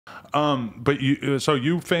But so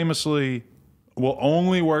you famously will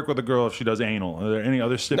only work with a girl if she does anal. Are there any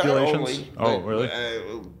other Not stipulations? only, Oh, really?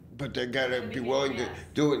 but they gotta be willing to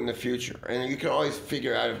do it in the future, and you can always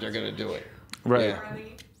figure out if they're gonna do it. Right. Yeah.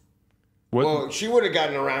 What? Well, she would have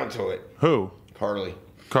gotten around to it. Who? Carly.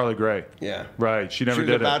 Carly Gray. Yeah. Right. She She never was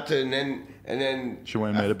did about it. to, and then She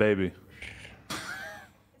went and made a baby. It's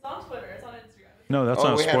on Twitter. It's on Instagram. No, that's oh,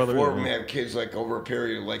 not a we had spoiler. 4 of them either. have kids like over a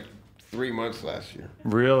period of like 3 months last year.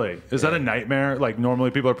 Really? Is that a nightmare? Like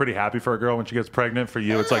normally people are pretty happy for a girl when she gets pregnant. For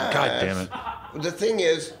you, it's like, God damn it. The thing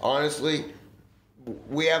is, honestly,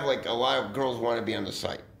 we have like a lot of girls want to be on the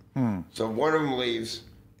site. So if one of them leaves,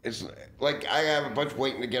 it's like I have a bunch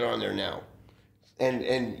waiting to get on there now,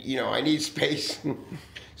 and you know I need space.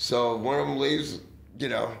 So if one of them leaves, you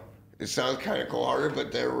know, it sounds kind of cold-hearted,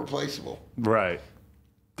 but they're replaceable. Right.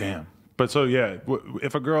 Damn. But so yeah,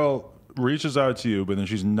 if a girl reaches out to you, but then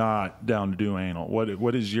she's not down to do anal,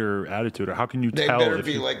 what is your attitude, or how can you They tell? better if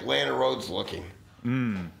be you... like Lana Rhoades looking.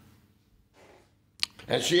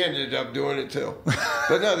 And she ended up doing it too.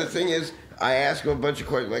 But no, the thing is, I ask them a bunch of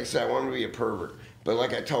questions. Like I said, I want to be a pervert. But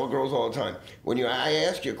like I tell girls all the time, I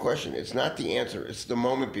ask you a question, it's not the answer, it's the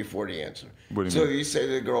moment before the answer. What do you so mean? if you say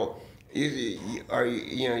to the girl, do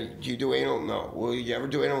you do anal? No. Will you ever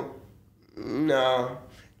do anal? No.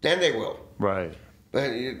 Then they will. Right.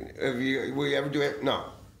 But will you ever do it?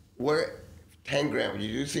 No. What? 10 grand. Would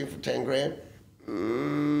you do something for 10 grand?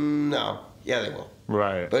 No. Yeah, they will.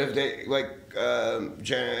 Right. But if they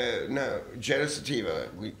Jenna Sativa,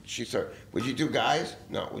 she started. Would you do guys?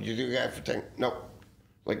 No. Would you do a guy for 10? No.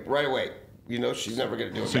 Like right away. You know she's never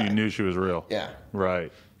gonna do a So guy. you knew she was real. Yeah.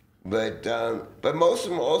 Right. But most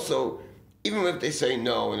of them also, even if they say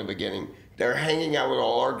no in the beginning, they're hanging out with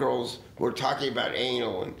all our girls who are talking about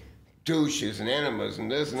anal and douches and enemas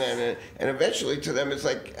and this and that, and eventually to them it's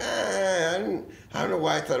like, I don't know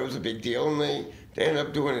why I thought it was a big deal, and they end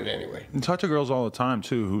up doing it anyway. And talk to girls all the time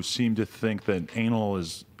too who seem to think that anal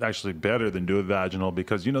is actually better than doing vaginal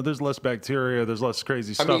because there's less bacteria, there's less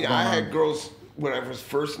crazy stuff. I had girls when I was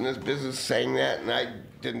first in this business saying that, and I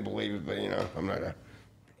didn't believe it, but I'm not a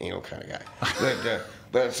anal kind of guy.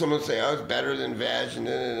 But someone say, oh, it's better than vag,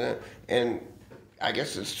 and I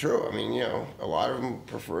guess it's true. I mean, a lot of them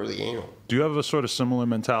prefer the anal. Do you have a sort of similar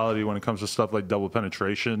mentality when it comes to stuff like double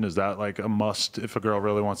penetration? Is that like a must if a girl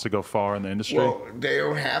really wants to go far in the industry? Well, they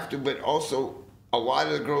don't have to, but also a lot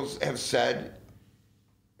of the girls have said,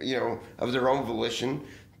 of their own volition,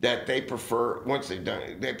 that they prefer, once they've done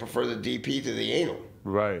it, they prefer the DP to the anal.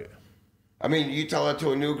 Right. I mean, you tell that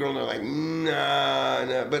to a new girl, and they're like,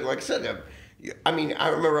 nah. But like I said, I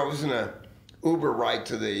remember I was in a Uber ride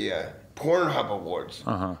to the Pornhub Awards.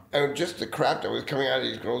 Uh-huh. And just the crap that was coming out of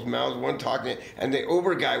these girls' mouths, one talking, and the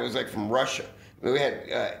Uber guy was like from Russia. We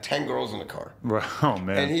had 10 girls in the car. Right. Oh,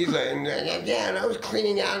 man. And he's like, and I was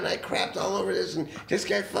cleaning out, and I crapped all over this, and this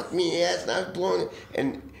guy fucked me in the ass, and I was blowing it.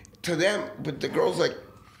 And to them, but the girls, like,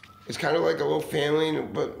 it's kind of like a little family,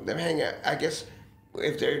 but they hang out. I guess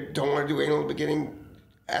if they don't want to do anal in the beginning,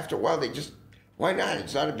 after a while, they just, why not?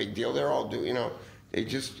 It's not a big deal. They're all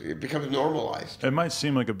it becomes normalized. It might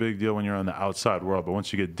seem like a big deal when you're on the outside world, but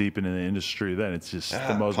once you get deep into the industry, then it's just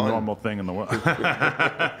the most normal thing in the world.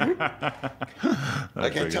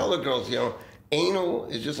 Like I tell the girls, anal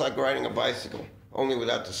is just like riding a bicycle, only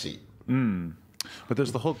without the seat. But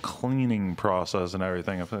there's the whole cleaning process and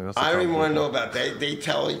everything. I feel like that's I don't even want to know about that. They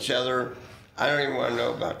tell each other. I don't even want to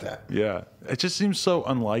know about that. Yeah. It just seems so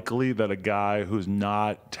unlikely that a guy who's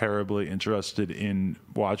not terribly interested in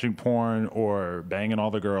watching porn or banging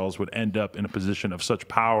all the girls would end up in a position of such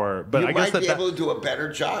power. But I guess might be able to do a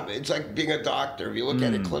better job. It's like being a doctor. If you look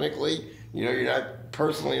at it clinically, you're not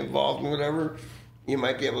personally involved in whatever, you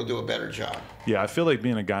might be able to do a better job. Yeah, I feel like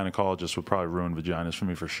being a gynecologist would probably ruin vaginas for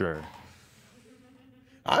me for sure.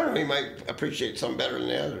 I don't know, you might appreciate some better than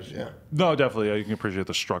the others, yeah. No, definitely. Yeah, you can appreciate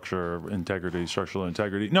the structural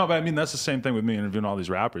integrity. No, but I mean, that's the same thing with me interviewing all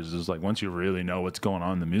these rappers. Is like once you really know what's going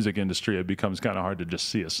on in the music industry, it becomes kind of hard to just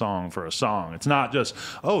see a song for a song. It's not just,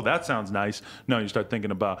 oh, that sounds nice. No, you start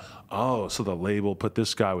thinking about, oh, so the label put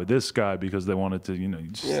this guy with this guy because they wanted to,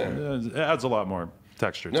 it adds a lot more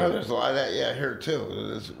texture to it. No, there's a lot of that, here too.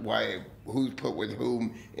 There's why, who's put with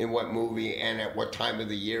whom in what movie and at what time of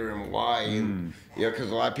the year and why. And,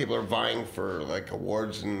 because a lot of people are vying for like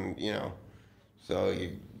awards and, so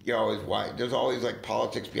you always, why? There's always like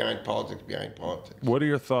politics behind politics behind politics. What are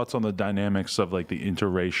your thoughts on the dynamics of like the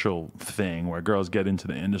interracial thing where girls get into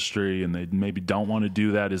the industry and they maybe don't want to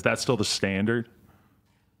do that? Is that still the standard?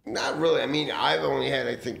 Not really. I mean, I've only had,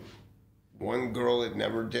 I think, one girl that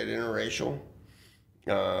never did interracial.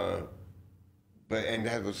 But and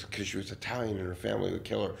that was because she was Italian and her family would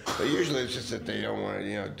kill her. But usually it's just that they don't want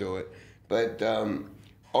to, do it. But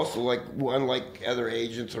also, like, unlike other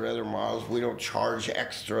agents or other models, we don't charge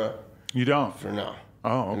extra. You don't? For no.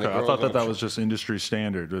 Oh, okay. I thought that was just industry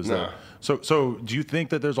standard. Was No. that? So do you think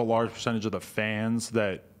that there's a large percentage of the fans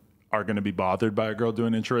that are going to be bothered by a girl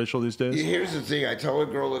doing interracial these days? Here's the thing. I tell a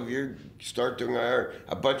girl, if you start doing IR,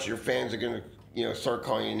 a bunch of your fans are going to, start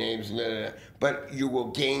calling you names, and but you will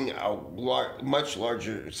gain a much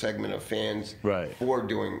larger segment of fans for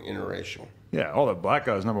doing interracial. Yeah, all the black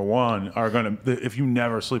guys, number one, are going to, if you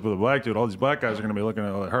never sleep with a black dude, all these black guys are going to be looking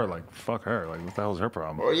at her like, fuck her. Like, what the hell's her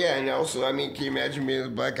problem? Well, yeah, and also, I mean, can you imagine being a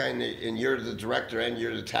black guy and you're the director and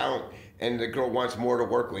you're the talent, and the girl wants more to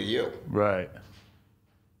work with you? Right.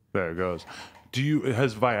 There it goes.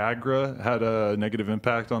 Has Viagra had a negative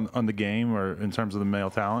impact on the game or in terms of the male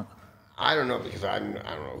talent? I don't know, because I don't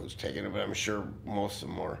know who's taking it, but I'm sure most of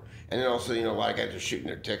them are. And then also, a lot of guys are shooting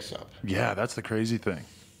their dicks up. Yeah, that's the crazy thing.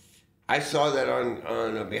 I saw that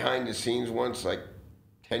on behind the scenes once, like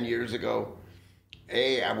 10 years ago.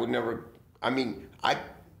 I would never. I mean, I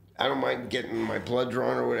don't mind getting my blood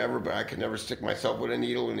drawn or whatever, but I could never stick myself with a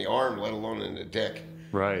needle in the arm, let alone in the dick.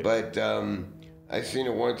 Right. But I seen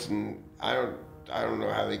it once, and I don't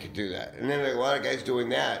know how they could do that. And then a lot of guys doing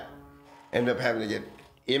that end up having to get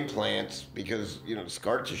implants because the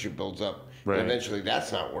scar tissue builds up. Right. And eventually,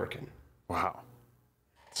 that's not working. Wow.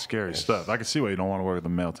 Scary stuff. I can see why you don't want to work with the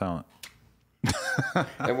male talent.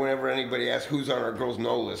 And whenever anybody asks who's on our girls'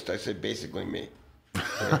 no list, I say basically me.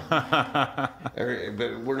 But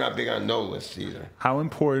we're not big on no lists either. How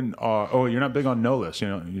important are? Oh, you're not big on no lists.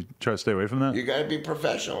 You try to stay away from that. You got to be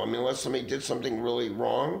professional. I mean, unless somebody did something really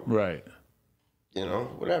wrong, right?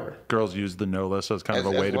 Whatever. Girls use the no list as kind of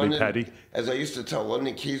a way to be petty. As I used to tell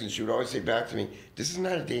London Keys, and she would always say back to me, "This is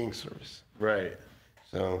not a dating service." Right.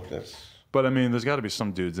 So that's. But I mean, there's got to be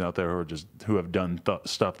some dudes out there who have done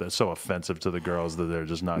stuff that's so offensive to the girls that they're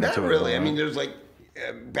just not into it. Not really. I mean, there's like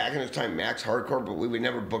back in this time, Max Hardcore, but we would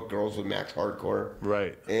never book girls with Max Hardcore.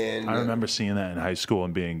 Right. And I remember seeing that in high school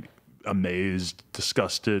and being amazed,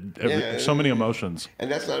 disgusted, so many emotions. And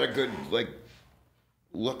that's not a good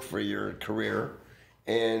look for your career.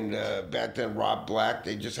 And back then, Rob Black,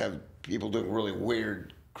 they just have people doing really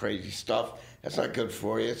weird, crazy stuff. That's not good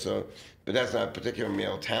for you. So, but that's not particular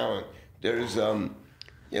male talent. There's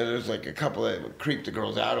there's like a couple that creep the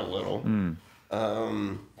girls out a little.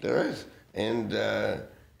 There is, and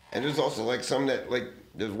there's also like some that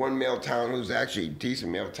there's one male talent who's actually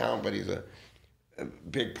decent male talent, but he's a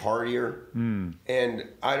big partier, and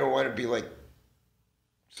I don't want to be like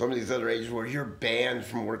some of these other agents where you're banned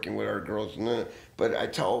from working with our girls. But I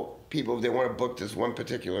tell people if they want to book this one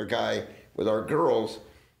particular guy with our girls,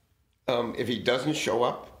 if he doesn't show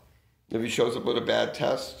up, if he shows up with a bad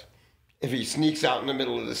test, if he sneaks out in the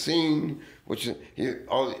middle of the scene, to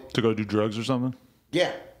go do drugs or something.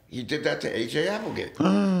 Yeah, he did that to AJ Applegate.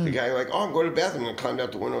 The guy I'm going to the bathroom, and climbed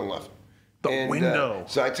out the window and left. The window.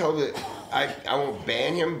 So I tell I won't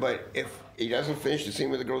ban him, but if he doesn't finish the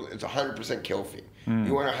scene with the girls, it's 100% kill fee.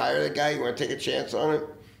 You want to hire the guy, you want to take a chance on it.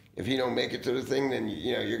 If he don't make it to the thing, then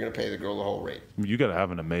you're going to pay the girl the whole rate. You got to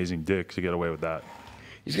have an amazing dick to get away with that.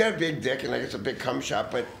 He's got a big dick and it's a big cum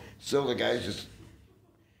shot, but still the guy's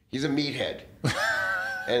he's a meathead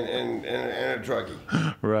and a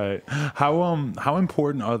druggie. Right. How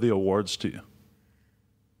important are the awards to you?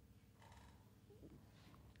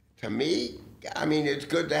 To me, I mean, it's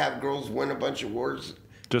good to have girls win a bunch of awards.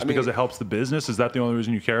 Just because it helps the business? Is that the only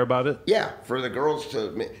reason you care about it? Yeah, for the girls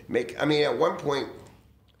to make. I mean, at one point,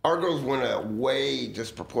 our girls win a way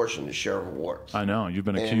disproportionate share of awards. I know. You've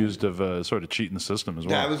been accused of sort of cheating the system as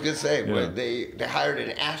well. I was going to say, but they hired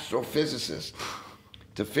an astrophysicist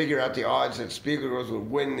to figure out the odds that Spiegler girls would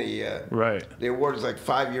win the awards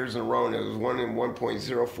 5 years in a row, and it was 1 in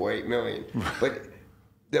 1.048 million. But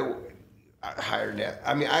I hired that.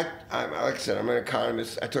 I mean, I like I said, I'm an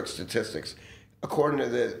economist. I took statistics. According to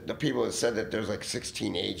the people that said that there's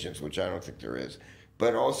 16 agents, which I don't think there is.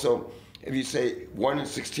 But also, if you say 1 in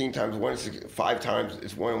 16 times 1 in 5 times,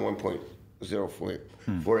 it's 1 in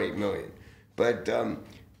 1.048 million. But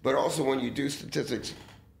also when you do statistics,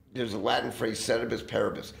 there's a Latin phrase, ceteris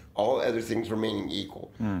paribus, all other things remaining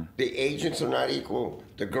equal. The agents are not equal,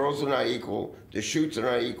 the girls are not equal, the shoots are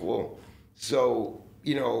not equal. So,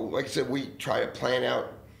 like I said, we try to plan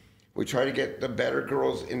out, we try to get the better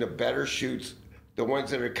girls into better shoots, the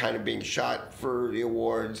ones that are kind of being shot for the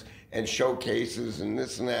awards and showcases and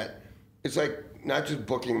this and that. It's not just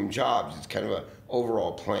booking them jobs, it's kind of an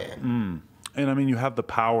overall plan. And I mean, you have the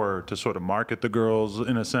power to sort of market the girls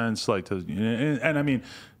in a sense, and I mean,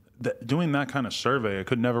 doing that kind of survey, I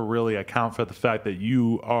could never really account for the fact that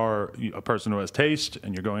you are a person who has taste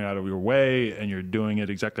and you're going out of your way and you're doing it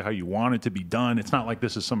exactly how you want it to be done. It's not like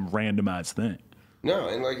this is some randomized thing. No,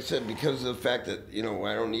 and like I said, because of the fact that, you know,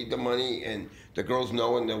 I don't need the money and the girls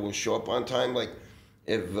know and they will show up on time. Like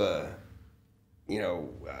if, you know,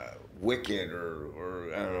 Wicked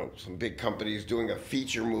or I don't know, some big companies doing a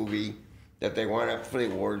feature movie that they want up for the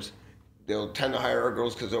awards, they'll tend to hire our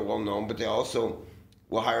girls because they're well known, but they also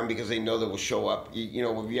will hire them because they know they will show up. You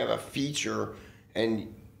know, if you have a feature,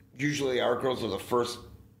 and usually our girls are the first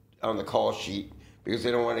on the call sheet because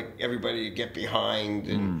they don't want everybody to get behind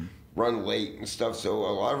and run late and stuff. So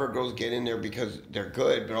a lot of our girls get in there because they're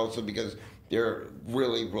good, but also because they're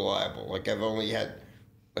really reliable. Like I've only had,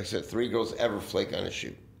 like I said, 3 girls ever flake on a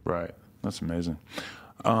shoot. Right. That's amazing.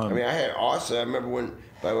 I mean, I had Asa. I remember when,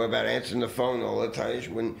 by the way, about answering the phone all the time.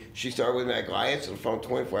 When she started with me, I go, I answer the phone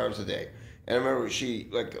 24 hours a day. And I remember she,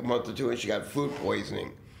 like a month or 2 in, she got food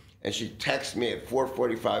poisoning. And she texted me at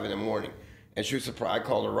 4:45 in the morning. And she was surprised. I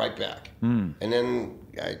called her right back. And then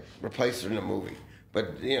I replaced her in the movie.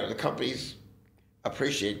 But, you know, the companies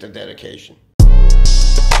appreciate the dedication.